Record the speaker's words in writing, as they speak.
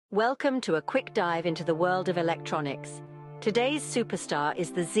Welcome to a quick dive into the world of electronics. Today's superstar is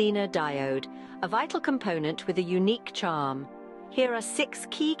the Zener diode, a vital component with a unique charm. Here are 6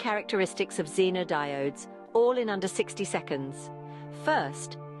 key characteristics of Zener diodes, all in under 60 seconds.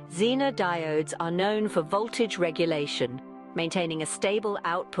 First, Zener diodes are known for voltage regulation, maintaining a stable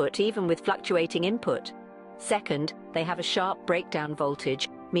output even with fluctuating input. Second, they have a sharp breakdown voltage,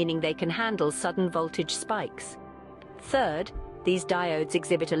 meaning they can handle sudden voltage spikes. Third, these diodes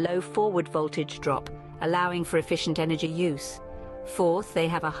exhibit a low forward voltage drop, allowing for efficient energy use. Fourth, they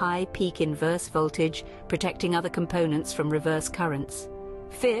have a high peak inverse voltage, protecting other components from reverse currents.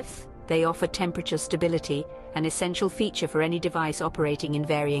 Fifth, they offer temperature stability, an essential feature for any device operating in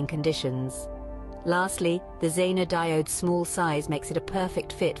varying conditions. Lastly, the Zener diode's small size makes it a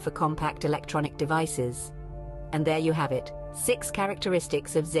perfect fit for compact electronic devices. And there you have it, 6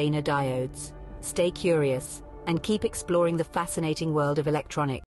 characteristics of Zener diodes. Stay curious and keep exploring the fascinating world of electronics.